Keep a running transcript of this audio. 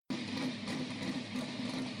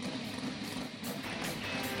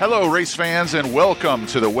Hello, race fans, and welcome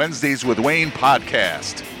to the Wednesdays with Wayne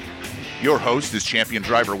podcast. Your host is champion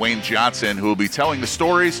driver Wayne Johnson, who will be telling the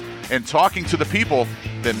stories and talking to the people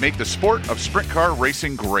that make the sport of sprint car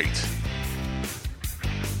racing great.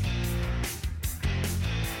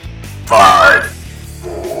 5,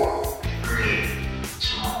 4, 3,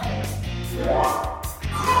 2, 1, go!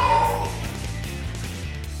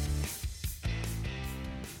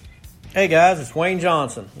 Hey guys, it's Wayne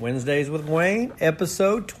Johnson. Wednesdays with Wayne,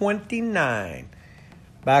 episode 29.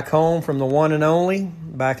 Back home from the one and only,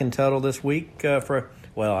 back in Tuttle this week I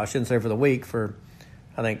shouldn't say for the week, for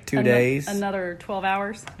I think 2 days. Another 12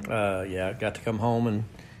 hours? Yeah, got to come home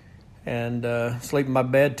and sleep in my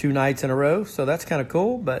bed 2 nights in a row, so that's kind of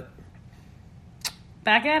cool, but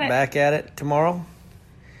back at it. Back at it tomorrow.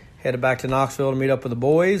 Headed back to Knoxville to meet up with the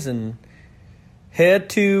boys and head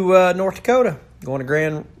to North Dakota, going to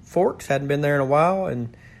Grand Forks. Hadn't been there in a while,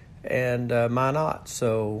 and Minot.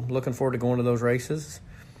 So looking forward to going to those races.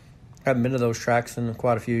 Haven't been to those tracks in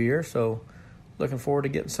quite a few years, so looking forward to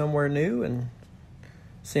getting somewhere new and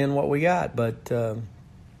seeing what we got. But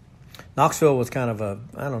Knoxville was kind of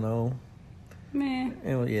Meh.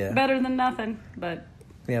 Yeah. Better than nothing, but...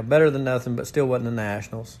 Yeah, better than nothing, but still wasn't the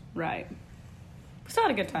Nationals. Right. We still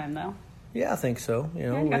had a good time, though. Yeah, I think so.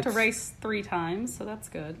 You got to race 3 times, so that's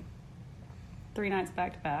good. 3 nights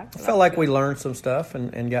back to back. I felt like we learned some stuff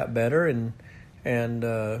and got better, and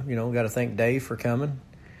got to thank Dave for coming.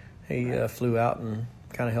 He flew out and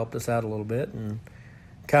kind of helped us out a little bit, and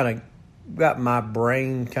kind of got my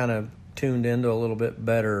brain kind of tuned into a little bit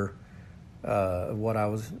better what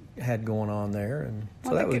I had going on there, and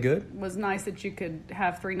so that was good. It was nice that you could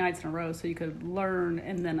have 3 nights in a row, so you could learn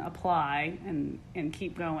and then apply and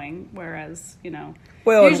keep going. Whereas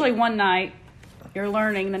usually one night you're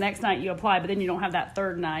learning, the next night you apply, but then you don't have that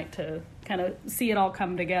third night to kind of see it all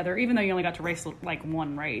come together, even though you only got to race like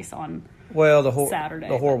one race on Saturday.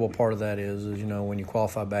 The horrible part of that is when you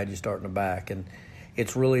qualify bad, you start in the back, and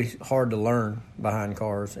it's really hard to learn behind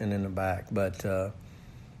cars and in the back. But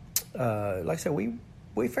like I said,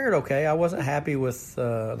 we fared okay. I wasn't happy with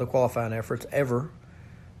the qualifying efforts ever,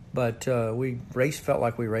 but we felt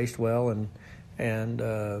like we raced well, and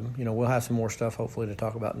we'll have some more stuff hopefully to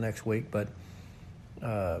talk about next week, but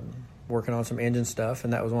working on some engine stuff,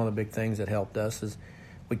 and that was one of the big things that helped us is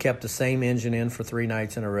we kept the same engine in for 3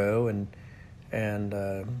 nights in a row, and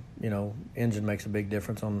engine makes a big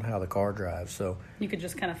difference on how the car drives. So you could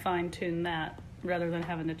just kind of fine tune that rather than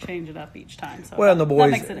having to change it up each time. So that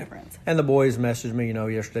makes a difference. And the boys messaged me,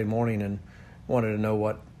 yesterday morning and wanted to know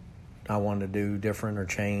what I wanted to do different or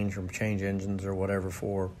change engines or whatever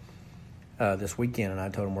for this weekend. And I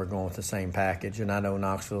told them we're going with the same package. And I know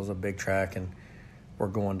Knoxville's a big track, and we're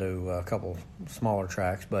going to a couple smaller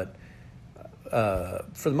tracks. But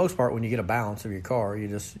for the most part, when you get a balance of your car,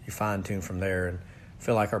 you fine tune from there. And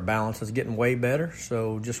feel like our balance is getting way better.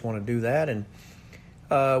 So just want to do that, and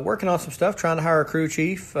working on some stuff, trying to hire a crew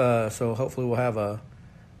chief. So hopefully we'll have a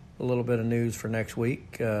little bit of news for next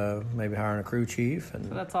week. Maybe hiring a crew chief. And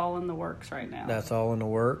so that's all in the works right now. That's all in the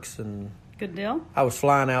works. And good deal. I was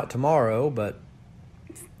flying out tomorrow, but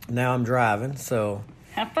now I'm driving. So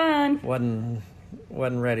have fun.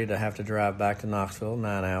 Wasn't ready to have to drive back to Knoxville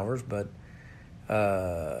 9 hours, but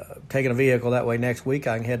taking a vehicle that way next week,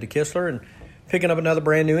 I can head to Kistler and picking up another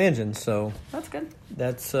brand new engine. So that's good.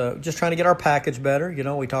 That's just trying to get our package better.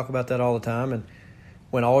 We talk about that all the time. And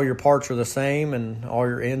when all your parts are the same and all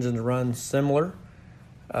your engines run similar,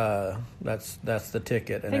 that's the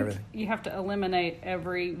ticket and everything. You have to eliminate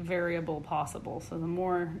every variable possible. So the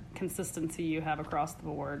more consistency you have across the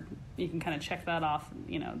board, you can kind of check that off.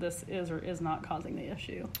 This is or is not causing the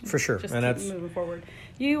issue. For sure. Just and keep moving forward.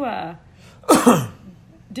 You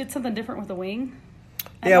did something different with the wing?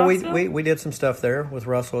 Yeah, we did some stuff there with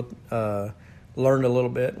Russell. Learned a little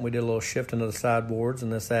bit, and we did a little shift into the sideboards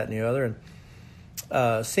and this, that, and the other.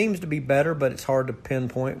 And seems to be better, but it's hard to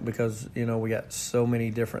pinpoint because we got so many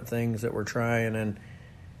different things that we're trying,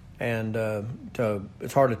 and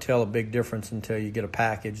it's hard to tell a big difference until you get a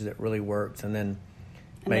package that really works, and then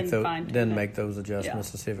make those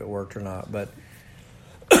adjustments to see if it worked or not. But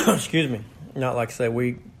excuse me, not like I say,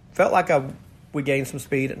 we felt like we gained some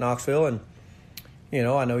speed at Knoxville, and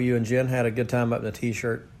I know you and Jen had a good time up in the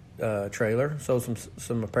T-shirt trailer, sold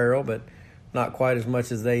some apparel, but not quite as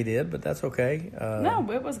much as they did, but that's okay. No,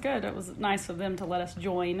 it was good. It was nice of them to let us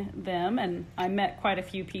join them, and I met quite a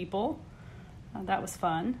few people. That was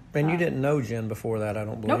fun. And you didn't know Jen before that, I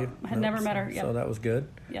don't believe. Nope, I had never met her. Yep. So that was good.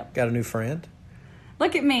 Yep. Got a new friend.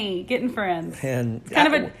 Look at me, getting friends. And it's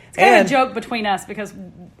kind of a joke between us because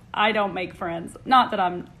I don't make friends. Not that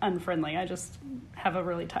I'm unfriendly. I just have a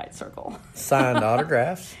really tight circle. Signed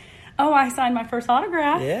autographs. Oh, I signed my first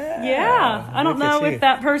autograph. Yeah. I don't know if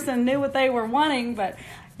that person knew what they were wanting, but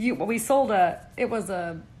we sold it was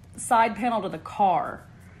a side panel to the car,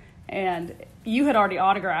 and you had already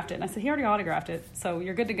autographed it. And I said, he already autographed it, so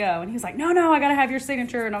you're good to go. And he was like, no, I got to have your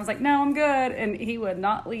signature. And I was like, no, I'm good. And he would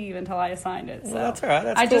not leave until I signed it. So well, that's all right.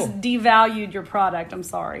 That's I cool. just devalued your product. I'm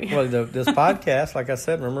sorry. Well, this podcast, like I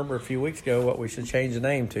said, remember a few weeks ago what we should change the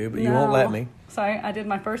name to, but you won't let me. So I did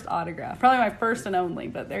my first autograph. Probably my first and only,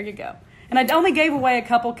 but there you go. And I only gave away a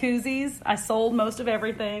couple koozies. I sold most of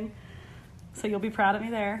everything. So you'll be proud of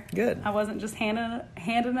me there. Good. I wasn't just handing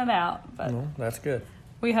it out. But No, that's good.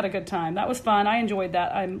 we had a good time. That was fun. I enjoyed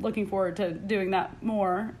that. I'm looking forward to doing that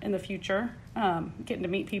more in the future, getting to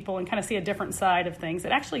meet people and kind of see a different side of things.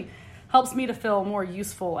 It actually helps me to feel more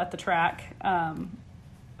useful at the track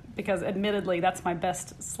because admittedly that's my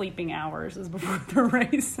best sleeping hours is before the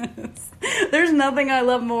races. There's nothing I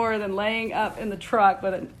love more than laying up in the truck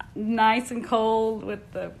with it nice and cold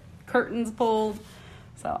with the curtains pulled.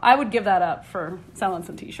 So I would give that up for selling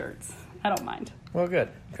some T-shirts. I don't mind. Well, good,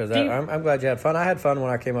 because I'm glad you had fun. I had fun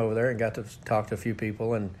when I came over there and got to talk to a few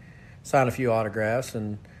people and sign a few autographs,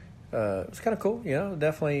 and it was kind of cool.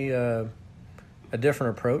 Definitely a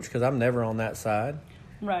different approach because I'm never on that side.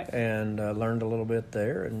 Right. And learned a little bit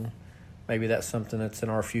there, and maybe that's something that's in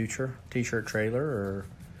our future T-shirt trailer or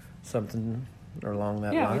something along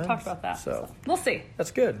that line. Yeah, we talked about that. So we'll see.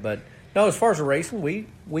 That's good, but no, as far as the racing, we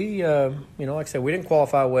like I said, we didn't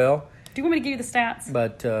qualify well. Do you want me to give you the stats?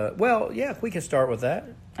 But, yeah, we can start with that.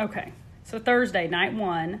 Okay. So Thursday, night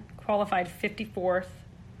 1, qualified 54th.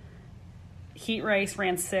 Heat race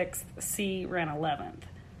ran 6th. C ran 11th.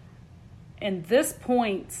 And this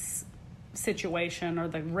points situation or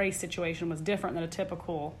the race situation was different than a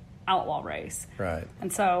typical outlaw race. Right.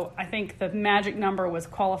 And so I think the magic number was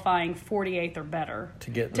qualifying 48th or better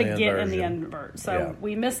to get in the invert. So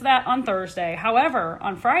we missed that on Thursday. However,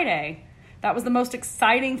 on Friday, that was the most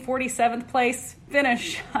exciting 47th place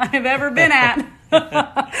finish I've ever been at.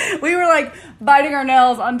 We were like biting our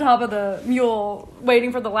nails on top of the mule,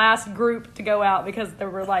 waiting for the last group to go out because there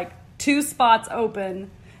were like 2 spots open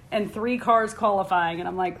and 3 cars qualifying. And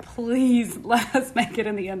I'm like, please, let us make it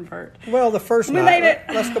in the invert. Well, the first night, made it.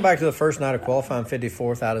 Let's go back to the first night of qualifying,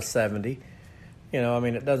 54th out of 70.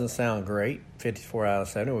 It doesn't sound great, 54 out of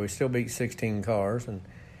 70. We still beat 16 cars. And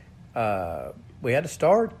we had to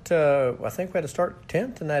start, I think we had to start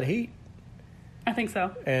 10th in that heat. I think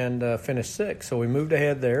so. And finish 6th. So we moved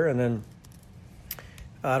ahead there. And then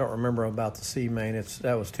I don't remember about the C main.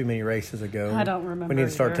 That was too many races ago. I don't remember. We need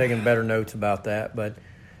to start taking better notes about that. But,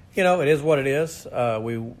 it is what it is.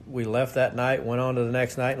 We left that night, went on to the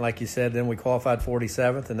next night. And like you said, then we qualified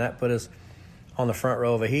 47th. And that put us on the front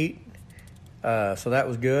row of a heat. So that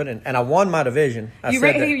was good, and I won my division.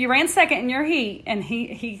 You ran second in your heat, and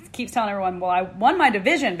he keeps telling everyone, well, I won my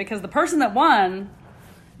division because the person that won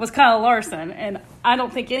was Kyle Larson, and I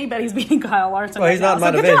don't think anybody's beating Kyle Larson. Well, he's not in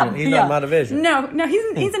my division. He's not in my division. No,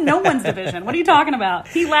 he's in no one's division. What are you talking about?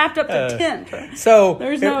 He lapped up to 10th. So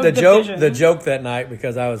there's no the joke that night,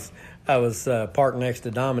 because I was parked next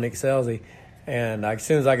to Dominic Scelzi. And as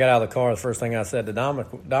soon as I got out of the car, the first thing I said to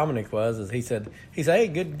Dominic he said, hey,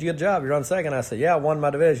 good job, you're on second. I said, yeah, I won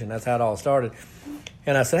my division. That's how it all started.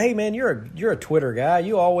 And I said, hey, man, you're a Twitter guy.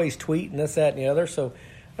 You always tweet and this, that, and the other. So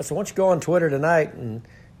I said, why don't you go on Twitter tonight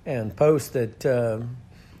and post that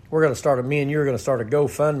me and you are going to start a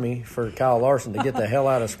GoFundMe for Kyle Larson to get the hell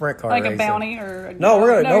out of sprint car like racing. A bounty or no,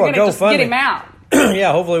 we're going to just GoFundMe. Get him out.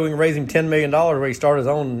 Yeah, hopefully we can raise him $10 million where he start his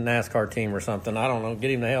own NASCAR team or something. I don't know.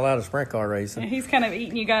 Get him the hell out of sprint car racing. He's kind of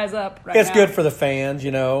eating you guys up right now. It's good for the fans,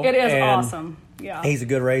 It is awesome. Yeah. He's a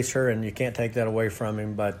good racer, and you can't take that away from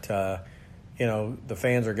him. But, the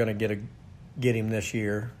fans are going to get him this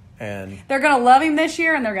year. And they're going to love him this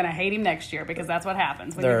year, and they're going to hate him next year because that's what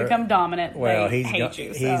happens. When you become dominant, they hate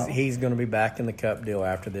you. He's going to be back in the Cup deal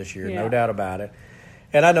after this year, no doubt about it.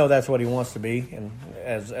 And I know that's what he wants to be, and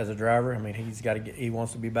as a driver, I mean, he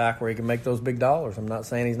wants to be back where he can make those big dollars. I'm not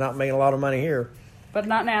saying he's not making a lot of money here, but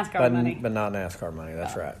not NASCAR money. But not NASCAR money.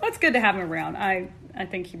 That's right. It's good to have him around. I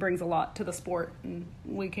think he brings a lot to the sport, and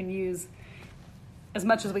we can use as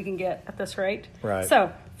much as we can get at this rate. Right.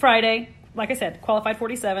 So Friday, like I said, qualified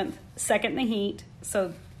 47th, second in the heat.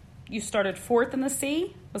 So you started 4th in the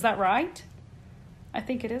C. Was that right? I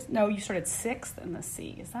think it is. No, you started 6th in the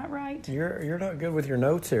C. Is that right? You're not good with your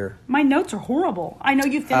notes here. My notes are horrible. I know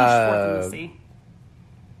you finished 4th in the C.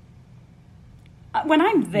 When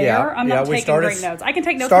I'm there, I'm not taking great notes. I can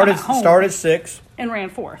take notes when I'm at home. Started 6th. And ran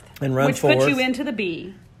 4th. And run which 4th. puts you into the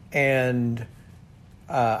B. And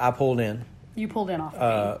I pulled in. You pulled in off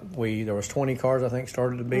the B. There was 20 cars, I think,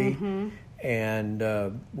 started to be. Mm-hmm.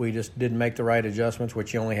 And we just didn't make the right adjustments,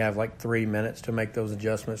 which you only have like 3 minutes to make those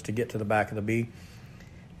adjustments to get to the back of the B.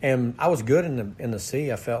 And I was good in the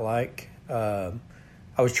C, I felt like. I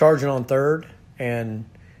was charging on third and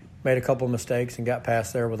made a couple of mistakes and got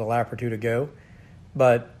past there with a lap or two to go.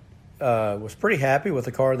 But was pretty happy with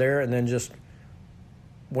the car there, and then just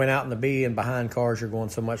went out in the B, and behind cars you're going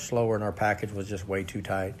so much slower, and our package was just way too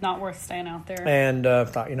tight. Not worth staying out there. And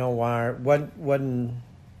thought, why wasn't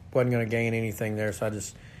going to gain anything there, so I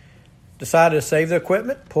just decided to save the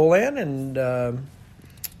equipment, pull in, and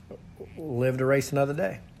live to race another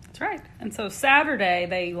day. That's right. And so Saturday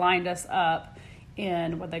they lined us up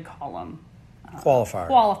in what they call them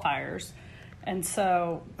qualifiers. And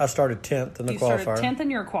so I started 10th in the qualifier. You started 10th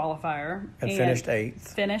in your qualifier. And finished 8th.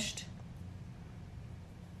 Finished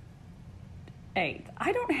 8th.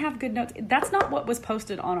 I don't have good notes. That's not what was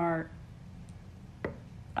posted on our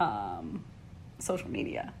social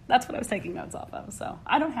media. That's what I was taking notes off of. So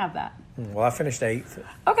I don't have that. Well, I finished 8th.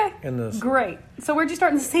 Okay. Great. So where'd you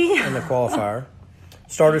start in the C? In the qualifier.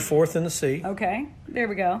 Started 4th in the C. Okay. There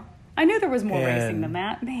we go. I knew there was more racing than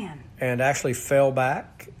that. Man. And actually fell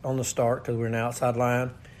back on the start because we were in the outside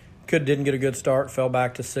line. Didn't get a good start. Fell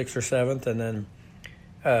back to 6th or 7th, and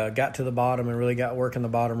then got to the bottom and really got working the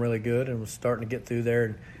bottom really good, and was starting to get through there.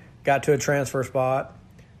 And got to a transfer spot,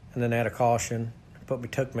 and then had a caution.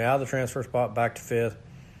 Took me out of the transfer spot back to 5th.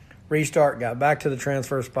 Restart, got back to the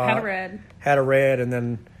transfer spot. Had a red, and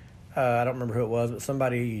then I don't remember who it was, but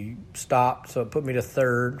somebody stopped, so it put me to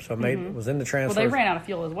 3rd. So I was in the transfer. Well, they ran out of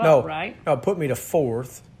fuel as well, right? No, it put me to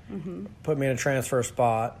 4th. Mm-hmm. Put me in a transfer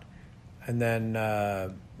spot, and then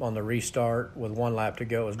on the restart with 1 lap to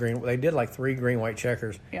go, it was green. They did like 3 green-white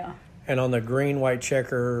checkers. Yeah. And on the green-white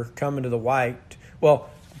checker coming to the white,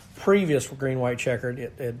 previous green-white checker,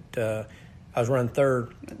 I was running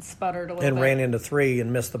 3rd. It sputtered a little and bit. ran into 3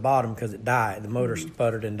 and missed the bottom because it died. The motor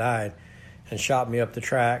sputtered and died and shot me up the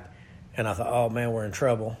track. And I thought, oh, man, we're in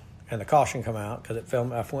trouble. And the caution come out because I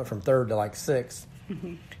went from 3rd to like 6th.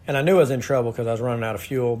 Mm-hmm. And I knew I was in trouble because I was running out of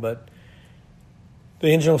fuel, but the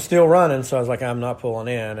engine was still running, so I was like, I'm not pulling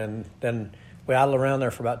in. And then we idled around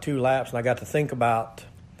there for about 2 laps, and I got to think about,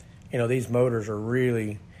 these motors are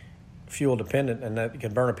really fuel dependent, and that you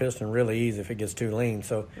can burn a piston really easy if it gets too lean.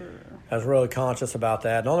 So I was really conscious about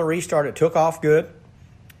that. And on the restart, it took off good,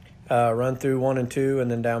 run through 1 and 2, and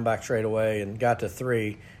then down back straight away, and got to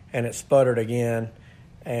 3, and it sputtered again,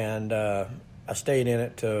 and I stayed in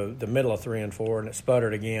it to the middle of 3 and 4, and it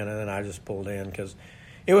sputtered again, and then I just pulled in because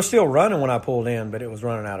it was still running when I pulled in, but it was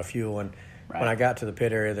running out of fuel. And when I got to the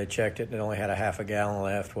pit area, they checked it, and it only had a half a gallon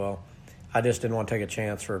left. Well, I just didn't want to take a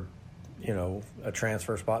chance for, a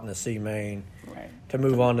transfer spot in the C main to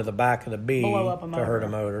move on to the back of the B to hurt a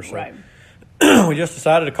motor. So we just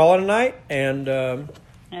decided to call it a night, and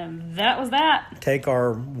that was that. Take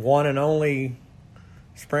our one and only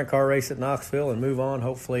sprint car race at Knoxville and move on.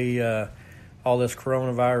 Hopefully all this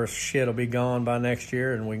coronavirus shit will be gone by next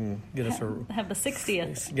year, and we can get us have the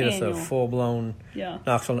 60th get annual. us a full-blown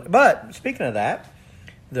Knoxville. But speaking of that,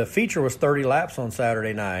 the feature was 30 laps on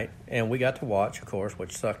Saturday night, and we got to watch, of course,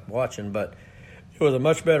 which sucked watching, but it was a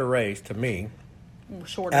much better race to me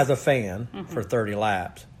as a fan for 30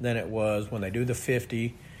 laps than it was when they do the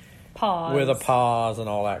 50 pause with a pause and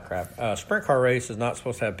all that crap. Sprint car race is not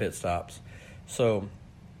supposed to have pit stops, so.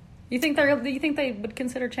 Do you think they would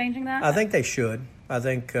consider changing that? I think they should. I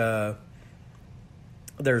think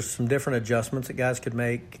there's some different adjustments that guys could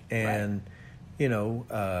make, and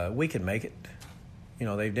we could make it.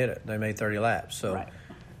 They did it. They made 30 laps. So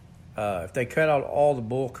if they cut out all the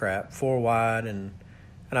bull crap, 4 wide, and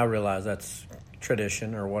I realize that's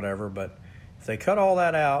tradition or whatever, but if they cut all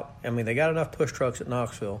that out, they got enough push trucks at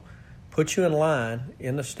Knoxville, put you in line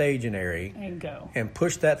in the staging area and go and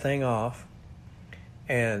push that thing off.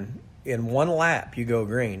 And in 1 lap, you go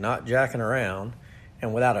green, not jacking around.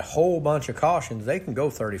 And without a whole bunch of cautions, they can go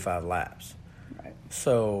 35 laps. Right.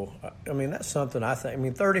 So, that's something I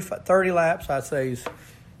think. 30 laps, I'd say, is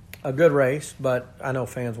a good race. But I know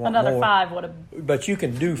fans want another more. 5 would have. But you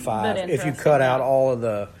can do 5 if you cut out all of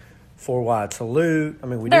the 4 wide salute.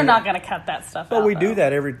 They're not going to cut that stuff out. But we do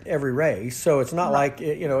that every race. So it's not like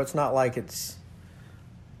it's not like it's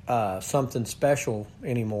something special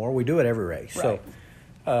anymore. We do it every race. Right.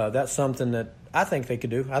 So that's something that I think they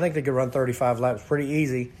could do. I think they could run 35 laps pretty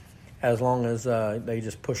easy as long as they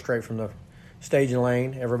just push straight from the staging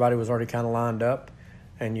lane. Everybody was already kind of lined up,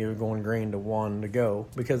 and you're going green to 1 to go.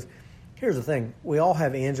 Because here's the thing. We all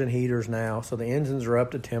have engine heaters now, so the engines are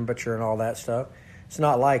up to temperature and all that stuff. It's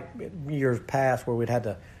not like years past where we'd had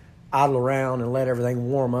to idle around and let everything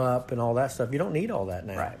warm up and all that stuff. You don't need all that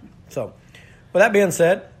now. Right. So, with that being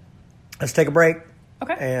said, let's take a break.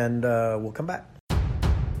 Okay. And we'll come back.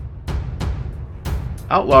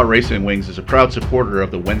 Outlaw Racing Wings is a proud supporter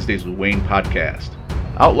of the Wednesdays with Wayne podcast.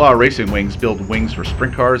 Outlaw Racing Wings build wings for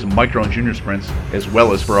sprint cars and micro and junior sprints, as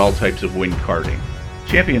well as for all types of wing karting.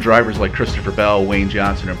 Champion drivers like Christopher Bell, Wayne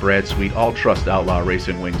Johnson, and Brad Sweet all trust Outlaw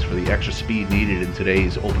Racing Wings for the extra speed needed in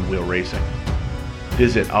today's open-wheel racing.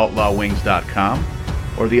 Visit outlawwings.com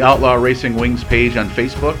or the Outlaw Racing Wings page on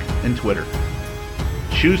Facebook and Twitter.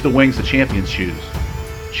 Choose the wings the champions choose.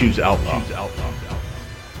 Choose Outlaw.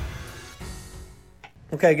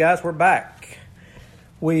 Okay, guys, we're back.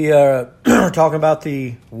 We are talking about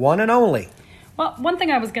the one and only. Well, one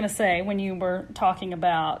thing I was going to say when you were talking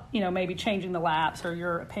about, maybe changing the laps or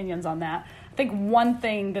your opinions on that, I think one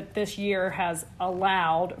thing that this year has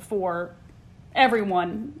allowed for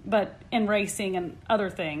everyone, but in racing and other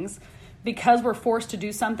things, because we're forced to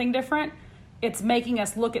do something different, it's making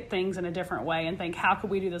us look at things in a different way and think, how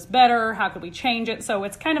could we do this better? How could we change it? So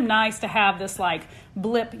it's kind of nice to have this like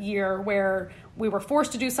blip year where we were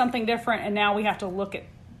forced to do something different and now we have to look at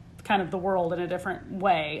kind of the world in a different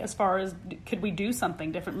way as far as could we do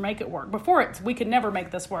something different, make it work. Before we could never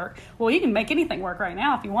make this work. Well, you can make anything work right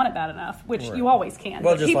now if you want it bad enough, which you always can.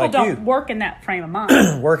 Well, but just people like don't work in that frame of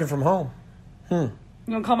mind. Working from home. You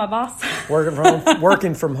want to call my boss?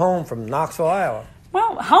 Working from home from Knoxville, Iowa.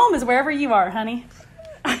 Well, home is wherever you are, honey.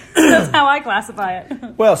 That's how I classify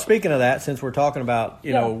it. Well, speaking of that, since we're talking about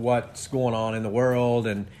what's going on in the world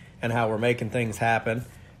and how we're making things happen,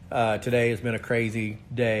 today has been a crazy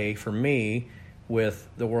day for me with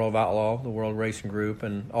the World of Outlaw, the World Racing Group,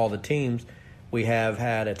 and all the teams. We have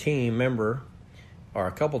had a team member or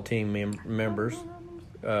a couple team members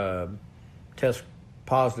test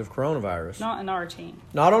positive coronavirus. Not in our team.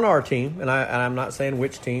 Not on our team, and I'm not saying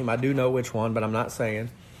which team. I do know which one, but I'm not saying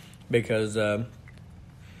because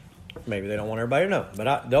maybe they don't want everybody to know.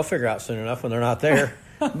 But they'll figure out soon enough when they're not there.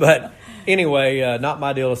 But anyway, not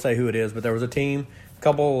my deal to say who it is, but there was a team, a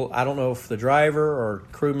couple, I don't know if the driver or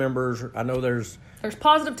crew members, I know there's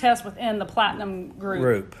positive tests within the Platinum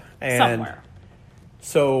group and somewhere.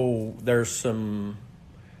 So there's some...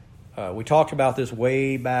 we talked about this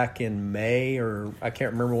way back in May, or I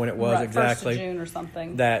can't remember when it was exactly. 1st of June or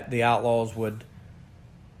something. That the Outlaws would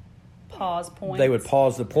pause points. They would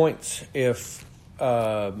pause the points if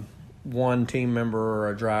one team member or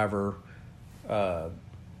a driver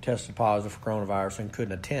tested positive for coronavirus and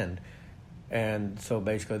couldn't attend. And so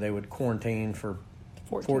basically they would quarantine for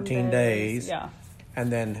 14 days. Yeah.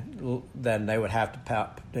 And then they would have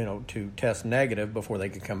to test negative before they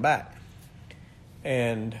could come back.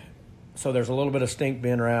 And so there's a little bit of stink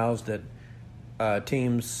being roused that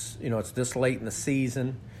teams, it's this late in the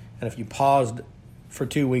season, and if you paused for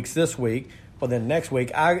 2 weeks this week, well, then next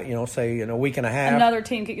week, say in a week and a half, another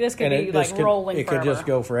team could rolling forever. It could just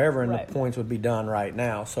go forever, and the points would be done right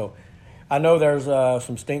now. So I know there's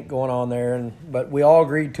some stink going on there, but we all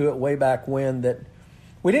agreed to it way back when that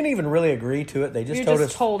we didn't even really agree to it. They just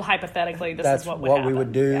told us hypothetically this is what would we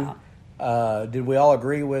would do. Yeah. Did we all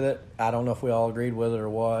agree with it? I don't know if we all agreed with it or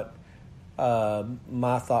what.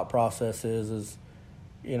 My thought process is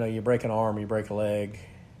you break an arm, you break a leg.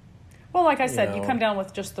 Well, like I said, you come down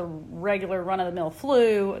with just the regular run-of-the-mill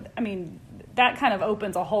flu. I mean, that kind of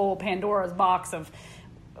opens a whole Pandora's box of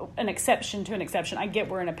an exception to an exception. I get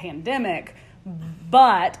we're in a pandemic,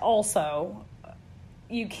 but also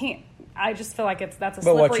you can't. I just feel like that's a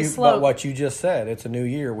slippery slope. But what you just said, it's a new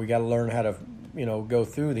year. We got to learn how to go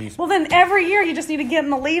through these. Well, then every year you just need to get in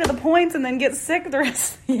the lead of the points and then get sick the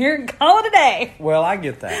rest of the year and call it a day. Well, I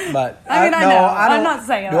get that, but I know. I'm not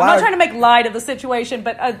saying I'm not trying to make light of the situation,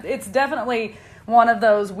 but it's definitely one of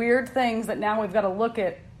those weird things that now we've got to look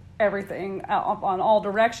at everything on all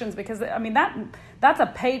directions because I mean that's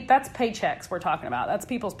paychecks we're talking about. That's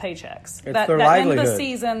people's paychecks. It's their livelihood. End of the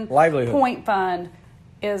season livelihood. Point fund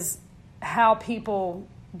is how people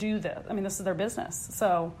do this. I mean, this is their business.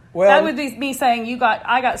 So that would be me saying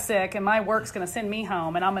I got sick and my work's going to send me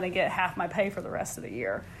home and I'm going to get half my pay for the rest of the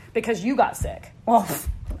year because you got sick. Well,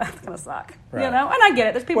 that's going to suck. Right. And I get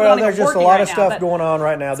it. There's people there's just a lot of stuff going on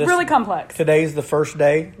right now. It's really complex. Today's the first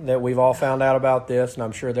day that we've all found out about this, and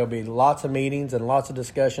I'm sure there'll be lots of meetings and lots of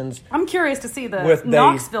discussions. I'm curious to see the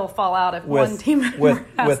Knoxville fallout if one team member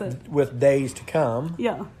has it. With days to come.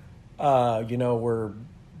 Yeah. We're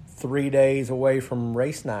 3 days away from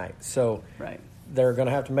race night, so they're going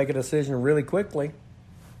to have to make a decision really quickly.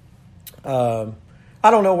 I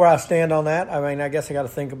don't know where I stand on that. I mean, I guess I got to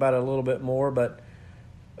think about it a little bit more, but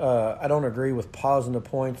I don't agree with pausing the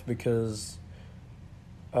points because,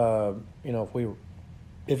 if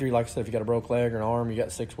if you, like I said, if you got a broke leg or an arm, you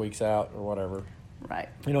got 6 weeks out or whatever. Right.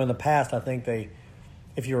 You know, in the past, I think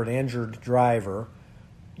if you were an injured driver,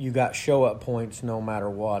 you got show-up points no matter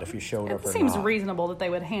what if you showed up or not. It seems reasonable that they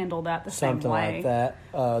would handle that the same way. Something like that.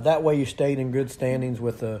 That way you stayed in good standings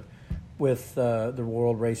with the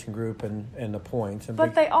World Racing Group and the points.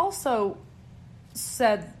 But they also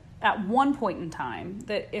said at one point in time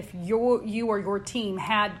that if you or your team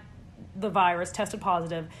had the virus, tested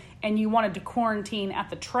positive, and you wanted to quarantine at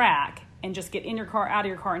the track and just get in your car, out of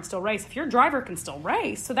your car, and still race, if your driver can still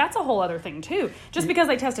race, so that's a whole other thing too. Just because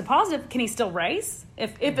they tested positive, can he still race?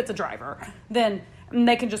 If it's a driver, then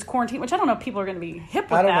they can just quarantine, which I don't know if people are going to be hip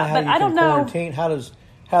with that. But I don't know. Quarantine. How does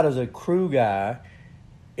a crew guy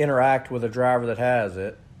interact with a driver that has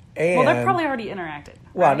it? And, well, they've probably already interacted.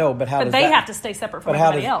 Well, right? I know, but they have to stay separate from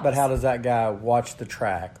everybody else. But how does that guy watch the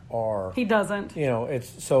track? Or he doesn't. You know,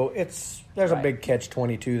 there's a big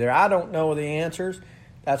catch-22 there. I don't know the answers.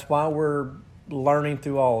 That's why we're learning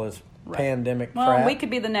through all this pandemic crap. Well, we could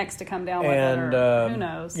be the next to come down with it, or who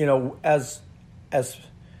knows? You know, as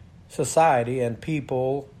society and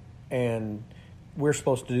people, and we're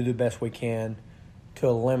supposed to do the best we can to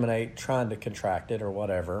eliminate trying to contract it or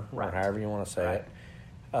whatever, or however you want to say it.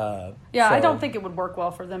 I don't think it would work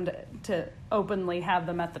well for them to openly have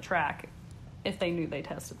them at the track if they knew they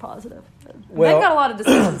tested positive. Well, they've got a lot of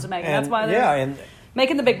decisions to make, and that's why they're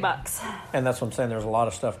making the big bucks. And that's what I'm saying. There's a lot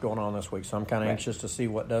of stuff going on this week, so I'm kind of anxious to see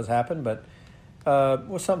what does happen. But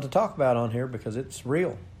what's something to talk about on here because it's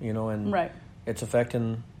real, you know, and it's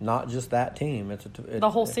affecting not just that team. It's the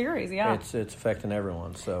whole series, yeah. It's affecting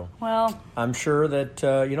everyone. So well, I'm sure that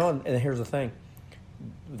you know. And here's the thing.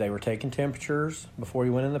 They were taking temperatures before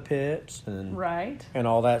you went in the pits and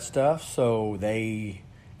all that stuff. So they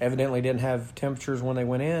evidently didn't have temperatures when they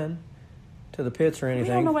went in to the pits or anything.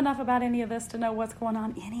 We don't know enough about any of this to know what's going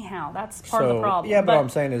on anyhow. That's part of the problem. Yeah, but what I'm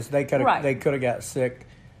saying is they could have got sick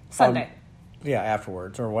Sunday.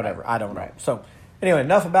 Afterwards or whatever. I don't know. So anyway,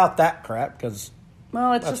 enough about that crap because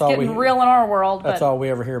it's just getting real in our world. That's all we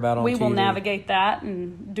ever hear about on TV. We will navigate that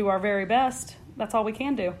and do our very best. That's all we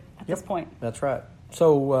can do at this point. That's right.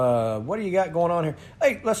 So what do you got going on here?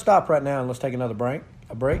 Hey, let's stop right now and let's take another break,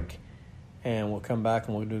 and we'll come back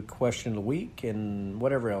and we'll do question of the week and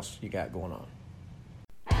whatever else you got going on.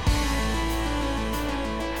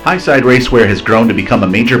 Highside Racewear has grown to become a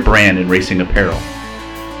major brand in racing apparel.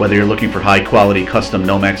 Whether you're looking for high-quality custom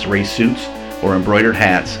Nomex race suits or embroidered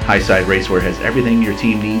hats, Highside Racewear has everything your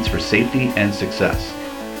team needs for safety and success.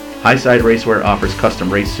 Highside Racewear offers custom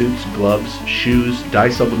race suits, gloves, shoes,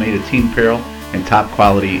 dye-sublimated team apparel, and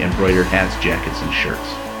top-quality embroidered hats, jackets, and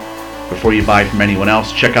shirts. Before you buy from anyone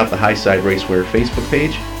else, check out the Highside Racewear Facebook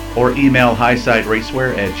page or email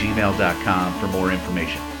highsideracewear@gmail.com for more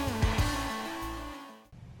information.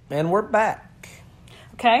 And we're back.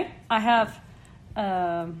 Okay, I have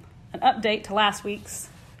an update to last week's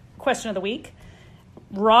question of the week.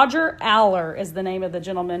 Roger Aller is the name of the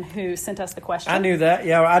gentleman who sent us the question. I knew that.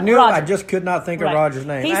 Yeah, I knew. Roger. I just could not think of Roger's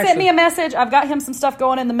name. He sent me a message. I've got him some stuff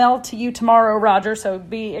going in the mail to you tomorrow, Roger, so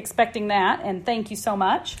be expecting that, and thank you so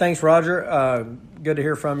much. Thanks, Roger. Good to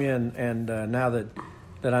hear from you, and now that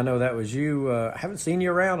I know that was you, I haven't seen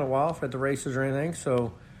you around in a while at the races or anything,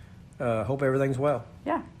 so hope everything's well.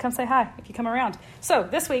 Yeah, come say hi if you come around. So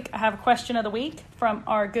this week I have a question of the week from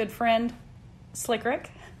our good friend, Slick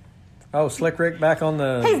Rick. Oh, Slick Rick back on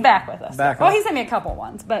the... He's back with us. He sent me a couple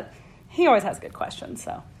ones, but he always has good questions,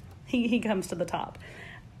 so he comes to the top.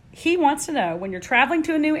 He wants to know, when you're traveling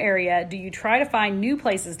to a new area, do you try to find new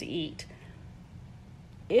places to eat?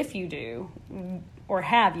 If you do, or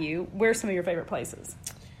have you, where's some of your favorite places?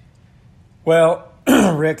 Well,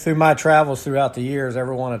 Rick, through my travels throughout the years, I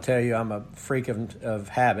ever want to tell you I'm a freak of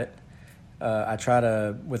habit. I try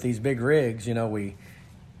to, with these big rigs, you know, we...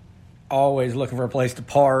 always looking for a place to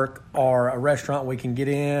park or a restaurant we can get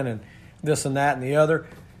in and this and that and the other.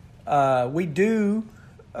 We do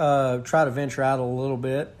try to venture out a little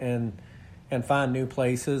bit and find new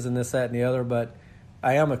places and this, that, and the other, but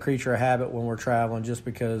I am a creature of habit when we're traveling just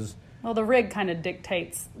because... Well, the rig kind of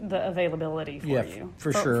dictates the availability for you.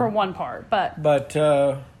 For sure. For one part, but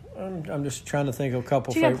I'm just trying to think of a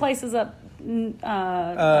couple... Do you have places up, like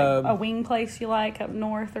a wing place you like up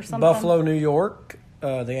north or something? Buffalo, New York.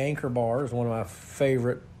 The Anchor Bar is one of my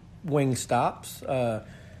favorite wing stops.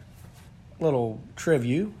 Little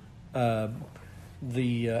trivia.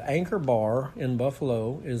 The Anchor Bar in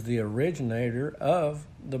Buffalo is the originator of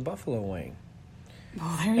the buffalo wing.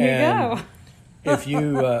 Well, there you go. If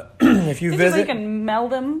you visit, you can mail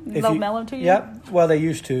them. They'll mail them to you. Yep. Well, they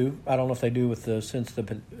used to. I don't know if they do since the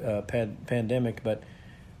pandemic, but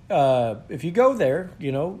if you go there,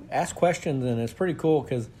 ask questions, and it's pretty cool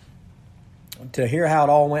because to hear how it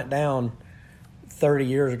all went down 30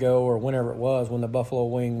 years ago or whenever it was when the Buffalo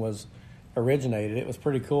Wing was originated, it was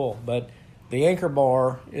pretty cool. But the Anchor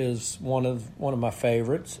Bar is one of my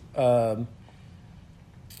favorites.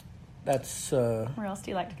 That's where else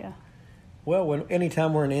do you like to go? Well,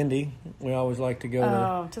 anytime we're in Indy, we always like to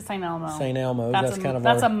go to St. Elmo. St. Elmo.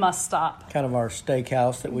 That's a must stop. Kind of our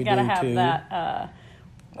steakhouse that we do too. Gotta have that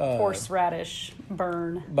horseradish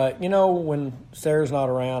burn. But when Sarah's not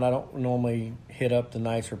around, I don't normally hit up the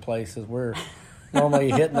nicer places. We're normally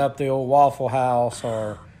hitting up the old Waffle House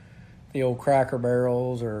or the old Cracker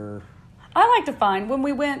Barrels. Or I like to find when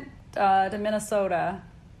we went to Minnesota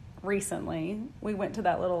recently, we went to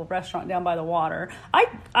that little restaurant down by the water.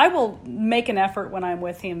 I will make an effort when I'm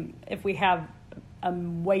with him, if we have a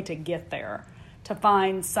way to get there, to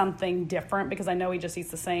find something different, because I know he just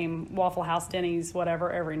eats the same Waffle House, Denny's,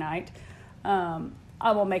 whatever, every night.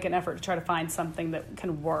 I will make an effort to try to find something that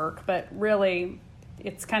can work, but really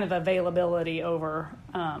it's kind of availability over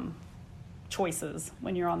choices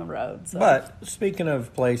when you're on the road. So. But speaking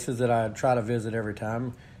of places that I try to visit every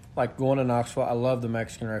time, like going to Knoxville, I love the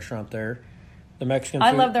Mexican restaurant there. The Mexican food,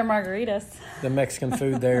 I love their margaritas. The Mexican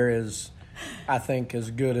food there is, I think,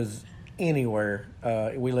 as good as anywhere.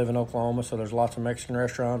 We live in Oklahoma, so there's lots of Mexican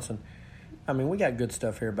restaurants, and I mean, we got good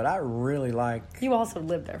stuff here, but I really like... You also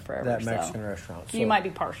lived there forever, that Mexican restaurant. So you might be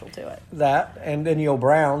partial to it. That, and then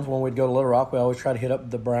Brown's, when we'd go to Little Rock, we always try to hit up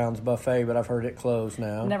the Brown's buffet, but I've heard it closed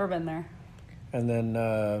now. Never been there. And then,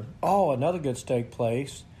 another good steak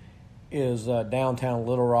place is downtown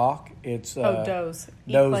Little Rock. It's Doe's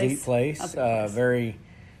Eat Place. Very,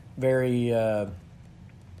 very...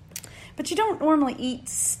 But you don't normally eat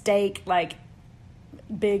steak like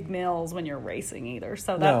big meals when you're racing either.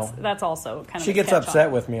 So that's also kind of... She gets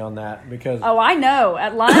upset with me on that because... Oh, I know.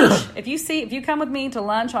 At lunch, if you come with me to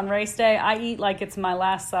lunch on race day, I eat like it's my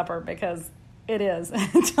last supper because it is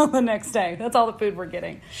until the next day. That's all the food we're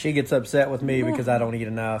getting. She gets upset with me because I don't eat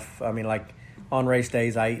enough. I mean, like on race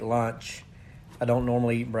days, I eat lunch. I don't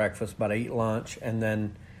normally eat breakfast, but I eat lunch, and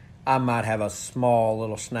then I might have a small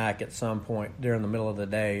little snack at some point during the middle of the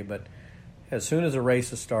day, but as soon as the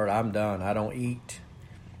races start, I'm done. I don't eat.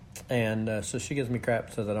 And so she gives me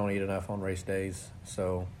crap, says I don't eat enough on race days.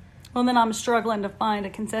 So, well, then I'm struggling to find a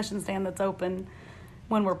concession stand that's open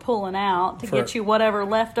when we're pulling out to get you whatever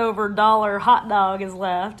leftover dollar hot dog is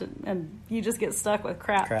left, and you just get stuck with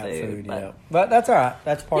crap food. But that's all right.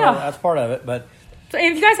 That's part of it. But so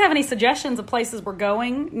if you guys have any suggestions of places we're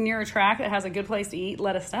going near a track that has a good place to eat,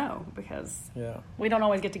 let us know, because we don't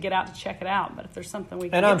always get to get out to check it out. But if there's something we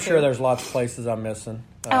can and I'm sure there's lots of places I'm missing.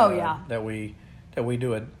 That we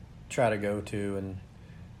do try to go to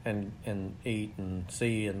and eat and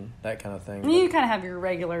see and that kind of thing. You kind of have your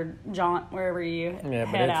regular jaunt wherever you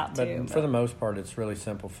head out to. But for the most part, it's really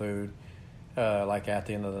simple food. Like at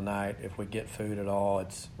the end of the night, if we get food at all,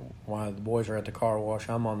 it's while the boys are at the car wash,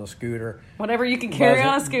 I'm on the scooter. Whatever you can carry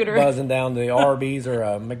on a scooter. Buzzing down to the Arby's or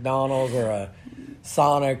a McDonald's or a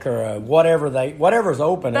Sonic or a whatever's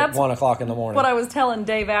open at 1 o'clock in the morning. What I was telling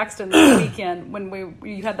Dave Axton this weekend when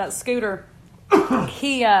you had that scooter,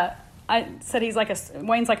 I said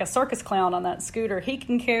Wayne's like a circus clown on that scooter. He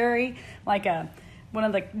can carry like one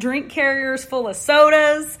of the drink carriers full of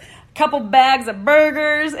sodas, a couple bags of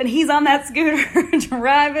burgers, and he's on that scooter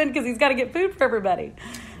driving because he's got to get food for everybody.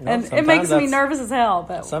 And it makes me nervous as hell.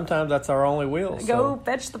 But sometimes that's our only wheels. Go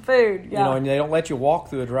fetch the food. Yeah. And they don't let you walk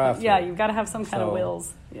through a drive-thru. Yeah, you've got to have some kind of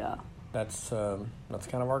wheels. Yeah. That's kind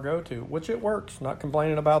of our go-to, which it works. Not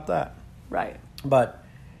complaining about that. Right. But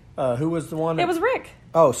who was the one? It was Rick.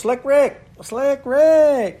 Oh, Slick Rick. Slick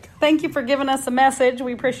Rick. Thank you for giving us a message.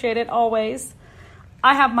 We appreciate it always.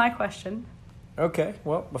 I have my question. Okay.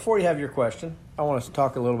 Well, before you have your question, I want us to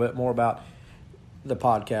talk a little bit more about the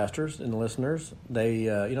podcasters and the listeners. They,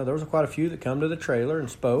 there was quite a few that come to the trailer and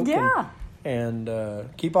spoke. Yeah. And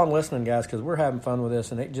keep on listening, guys, because we're having fun with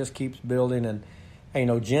this, and it just keeps building. And,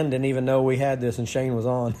 Jen didn't even know we had this, and Shane was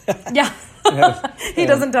on. Yeah. He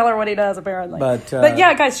doesn't tell her what he does, apparently. But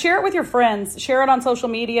yeah, guys, share it with your friends. Share it on social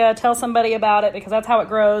media. Tell somebody about it, because that's how it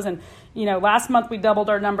grows. And, last month we doubled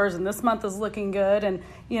our numbers, and this month is looking good. And,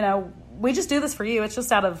 we just do this for you. It's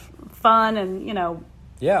just out of fun and,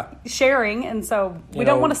 sharing. And so we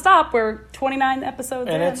don't want to stop. We're 29 episodes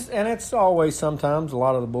in. And it's always sometimes a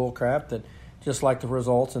lot of the bull crap that just like the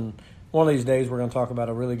results. And one of these days we're going to talk about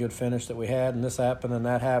a really good finish that we had, and this happened and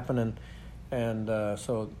that happened. And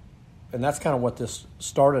that's kind of what this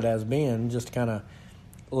started as being, just to kind of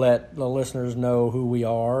let the listeners know who we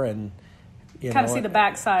are and kind of see the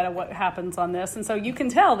backside of what happens on this. And so you can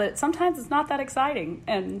tell that sometimes it's not that exciting,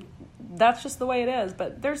 and that's just the way it is.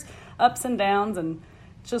 But there's ups and downs, and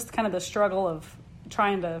just kind of the struggle of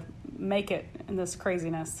trying to make it in this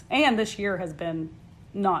craziness. And this year has been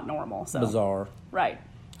not normal. So bizarre. Right.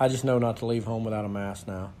 I just know not to leave home without a mask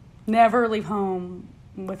now. Never leave home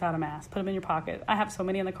without a mask. Put them in your pocket. I have so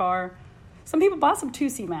many in the car. Some people bought some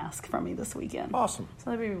 2C masks from me this weekend. Awesome. So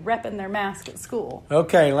they'll be repping their mask at school.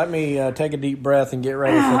 Okay, let me take a deep breath and get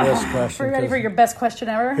ready for this question. Are you ready for your best question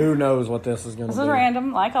ever? Who knows what this is going to be? This is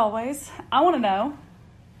random, like always. I want to know,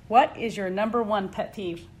 what is your number one pet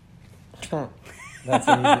peeve? That's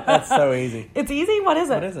easy. That's so easy. It's easy? What is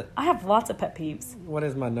it? What is it? I have lots of pet peeves. What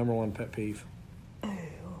is my number one pet peeve? Ooh,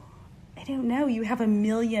 I don't know. You have a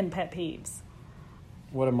million pet peeves.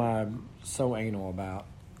 What am I so anal about?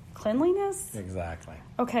 Cleanliness? Exactly.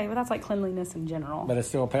 Okay, well, that's like cleanliness in general. But it's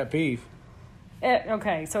still a pet peeve.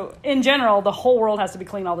 Okay, so in general, the whole world has to be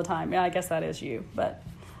clean all the time. Yeah, I guess that is you, but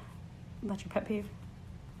that's your pet peeve?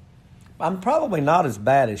 I'm probably not as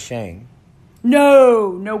bad as Shane.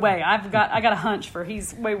 No way. I got a hunch for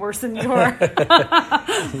he's way worse than you are.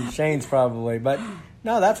 Shane's probably, but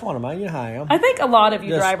no, that's one of mine. You know how I am. I think a lot of you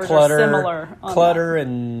Just drivers clutter, are similar. Clutter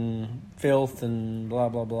and filth and blah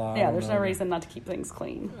blah blah. Yeah, there's no reason not to keep things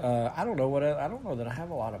clean. I don't know I don't know that I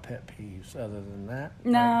have a lot of pet peeves other than that.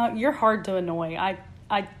 No, you're hard to annoy.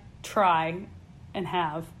 I try and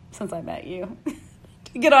have since I met you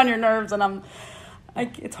to get on your nerves, and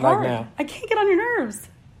it's hard. Like now. I can't get on your nerves.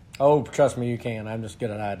 Oh, trust me, you can. I'm just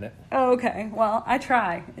good at hiding it. Oh, okay. Well, I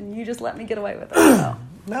try, and you just let me get away with it. So.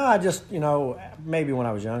 No, I just, maybe when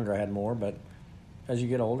I was younger I had more, but as you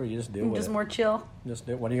get older, you just deal with it. Just more chill. Just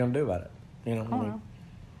do. What are you going to do about it?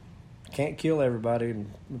 Can't kill everybody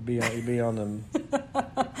and be on the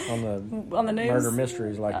on the news murder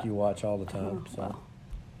mysteries like you watch all the time. So. Well.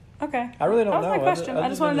 Okay. I really don't know. That was my question. I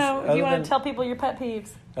just want to know if you want to tell people your pet peeves.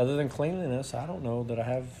 Other than cleanliness, I don't know that I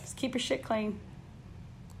have. Just keep your shit clean.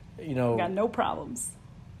 You got no problems.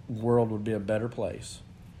 The world would be a better place.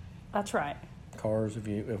 That's right. Cars, if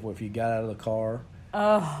you got out of the car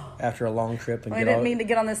after a long trip and I didn't mean to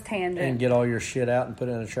get on this tangent and get all your shit out and put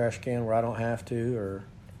it in a trash can where I don't have to, or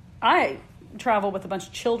I travel with a bunch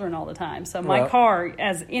of children all the time, so my car,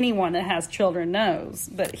 as anyone that has children knows,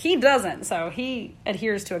 but he doesn't, so he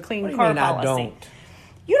adheres to a clean car policy. I don't.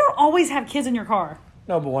 You don't always have kids in your car.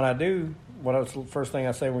 No, but when I do, what's the first thing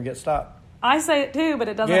I say when we get stopped? I say it too, but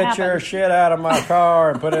it doesn't happen. Get your shit out of my car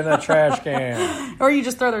and put it in a trash can. Or you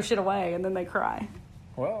just throw their shit away and then they cry.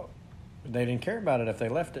 Well, they didn't care about it if they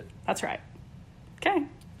left it. That's right. Okay.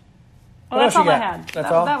 Well, that's all I had.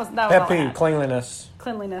 That's all? That was pet all peeve, I had. Cleanliness.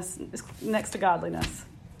 Cleanliness is next to godliness.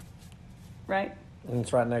 Right? And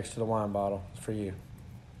it's right next to the wine bottle. It's for you.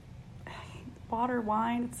 Water,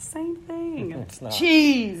 wine, it's the same thing. It's not.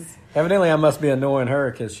 Jeez. Evidently, I must be annoying her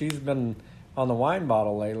because she's been on the wine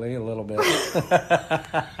bottle lately a little bit.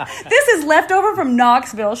 This is leftover from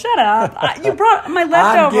Knoxville. Shut up. You brought my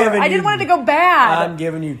leftover. I didn't want it to go bad. I'm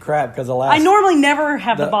giving you crap because I normally never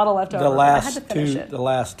have the bottle left over. I had to finish it. The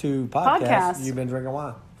last two podcasts, you've been drinking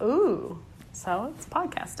wine. Ooh. So it's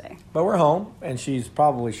podcast day. But we're home, and she's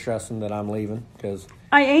probably stressing that I'm leaving because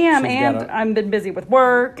I am, and I've been busy with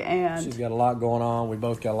work, and she's got a lot going on. We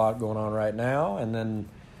both got a lot going on right now, and then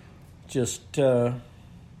just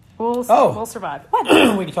we'll survive.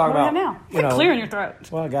 What? We can talk about now. Quit clearing your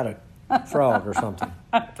throat. Well, I got a frog or something.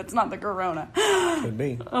 If it's not the Corona, could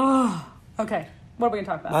be. Oh, okay. What are we gonna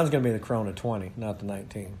talk about? Mine's gonna be the Corona 20, not the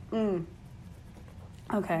 19.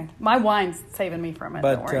 Okay, my wine's saving me from it.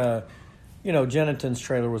 But Jennington's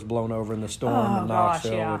trailer was blown over in the storm in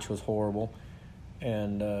Knoxville, which was horrible.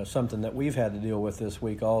 And something that we've had to deal with this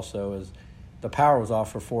week also is the power was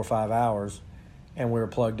off for 4 or 5 hours, and we were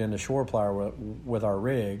plugged into shore plow with our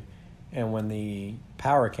rig. And when the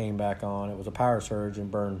power came back on, it was a power surge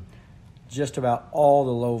and burned just about all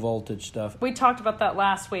the low voltage stuff. We talked about that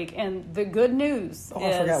last week, and the good news is...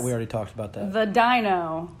 I forgot we already talked about that. The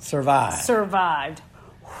dyno... Survived.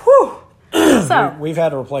 Whew! So... We've had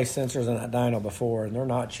to replace sensors in that dyno before, and they're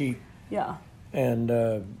not cheap. Yeah. And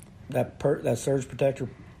that surge protector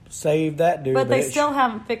saved that dude. But they still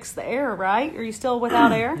haven't fixed the air, right? Are you still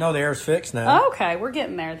without air? No, the air's fixed now. Oh, okay, we're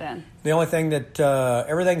getting there then. The only thing that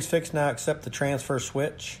everything's fixed now except the transfer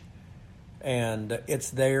switch, and it's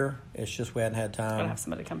there. It's just we hadn't had time to have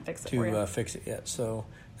somebody come fix it to fix it yet. So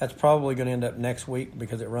that's probably going to end up next week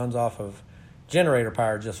because it runs off of generator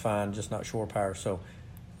power just fine, just not shore power. So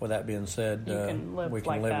with that being said, we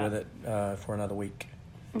can live with it for another week.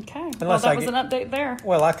 Okay. Well, that was an update there.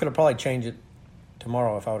 Well, I could have probably changed it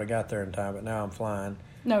tomorrow if I would have got there in time, but now I'm flying.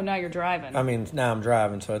 No, now you're driving. I mean, now I'm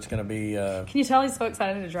driving, so it's going to be... Can you tell he's so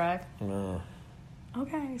excited to drive? No.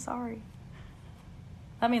 Okay, sorry.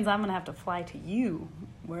 That means I'm going to have to fly to you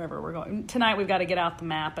wherever we're going. Tonight we've got to get out the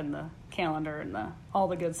map and the calendar and all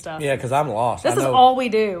the good stuff. Yeah, because I'm lost. This is all we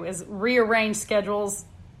do is rearrange schedules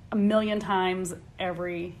 1,000,000 times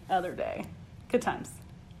every other day. Good times.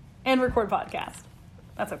 And record podcast.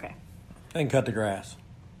 That's okay. And cut the grass.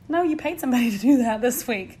 No, you paid somebody to do that this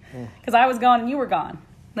week. Because I was gone and you were gone.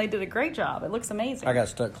 They did a great job. It looks amazing. I got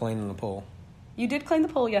stuck cleaning the pool. You did clean the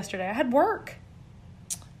pool yesterday. I had work.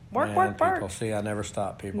 Work. People, see, I never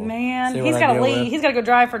stop people. Man, he's got to leave. He's got to go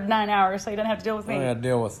drive for 9 hours so he doesn't have to deal with me. I get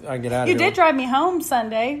out of here. You did drive me home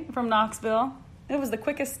Sunday from Knoxville. It was the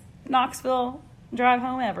quickest Knoxville drive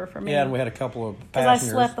home ever for me. Yeah, and we had a couple of passengers. Because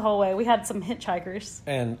I slept the whole way. We had some hitchhikers.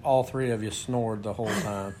 And all three of you snored the whole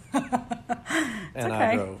time. And okay.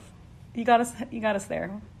 I drove. You got us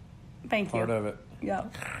there. Thank you. Part of it. Yeah.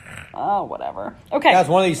 Oh, whatever. Okay. Guys,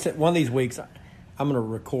 one of these weeks, I'm going to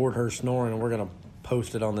record her snoring, and we're going to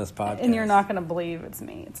post it on this podcast. And you're not going to believe it's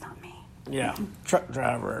me. It's not me. Yeah. Truck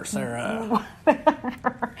driver, Sarah.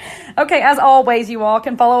 Okay, as always, you all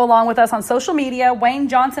can follow along with us on social media, Wayne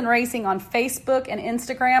Johnson Racing on Facebook and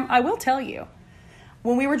Instagram. I will tell you,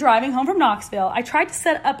 when we were driving home from Knoxville, I tried to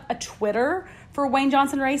set up a Twitter for Wayne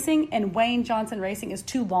Johnson Racing, and Wayne Johnson Racing is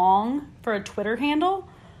too long for a Twitter handle.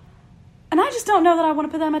 And I just don't know that I want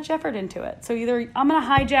to put that much effort into it. So either I'm going to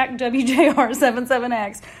hijack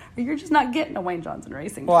WJR77X, or you're just not getting a Wayne Johnson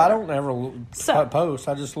Racing. Well, I don't ever post.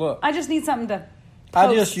 I just look. I just need something to post.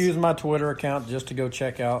 I just use my Twitter account just to go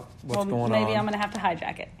check out what's going on. Maybe I'm going to have to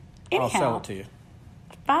hijack it. Anyhow, I'll sell it to you.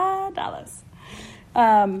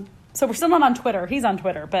 $5. So we're still not on Twitter. He's on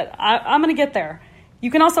Twitter, but I'm going to get there. You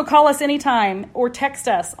can also call us anytime or text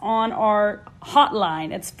us on our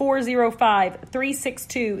hotline. It's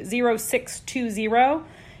 405-362-0620.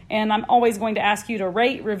 And I'm always going to ask you to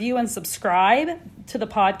rate, review, and subscribe to the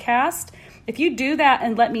podcast. If you do that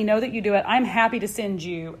and let me know that you do it, I'm happy to send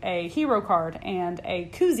you a hero card and a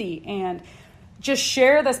koozie. And just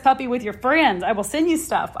share this puppy with your friends. I will send you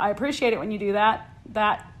stuff. I appreciate it when you do that.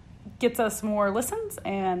 That gets us more listens,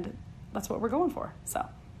 and that's what we're going for. So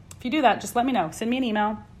if you do that, just let me know. Send me an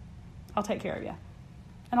email. I'll take care of you.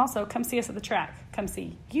 And also, come see us at the track. Come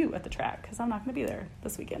see you at the track, because I'm not going to be there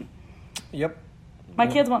this weekend. Yep. My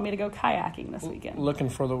kids want me to go kayaking this weekend. Looking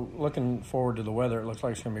forward to the weather. It looks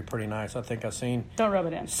like it's going to be pretty nice. I think I've seen... Don't rub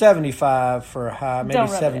it in. 75 for a high, maybe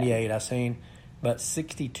 78 I've seen, but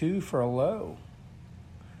 62 for a low.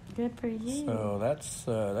 Good for you. So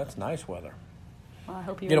that's nice weather. Well, I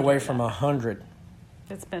hope you get away from 100.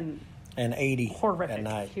 It's been... and 80 horrific at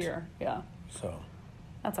night here. Yeah. So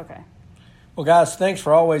that's okay. Well, guys, thanks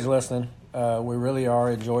for always listening. We really are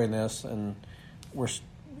enjoying this, and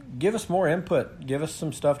give us more input. Give us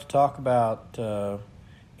some stuff to talk about.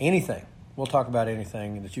 Anything. We'll talk about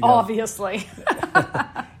anything that you guys... Obviously.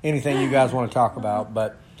 Anything you guys want to talk about.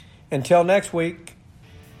 But until next week,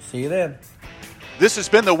 see you then. This has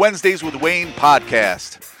been the Wednesdays with Wayne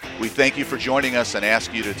podcast. We thank you for joining us and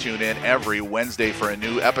ask you to tune in every Wednesday for a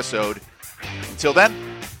new episode. Until then,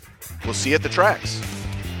 we'll see you at the tracks.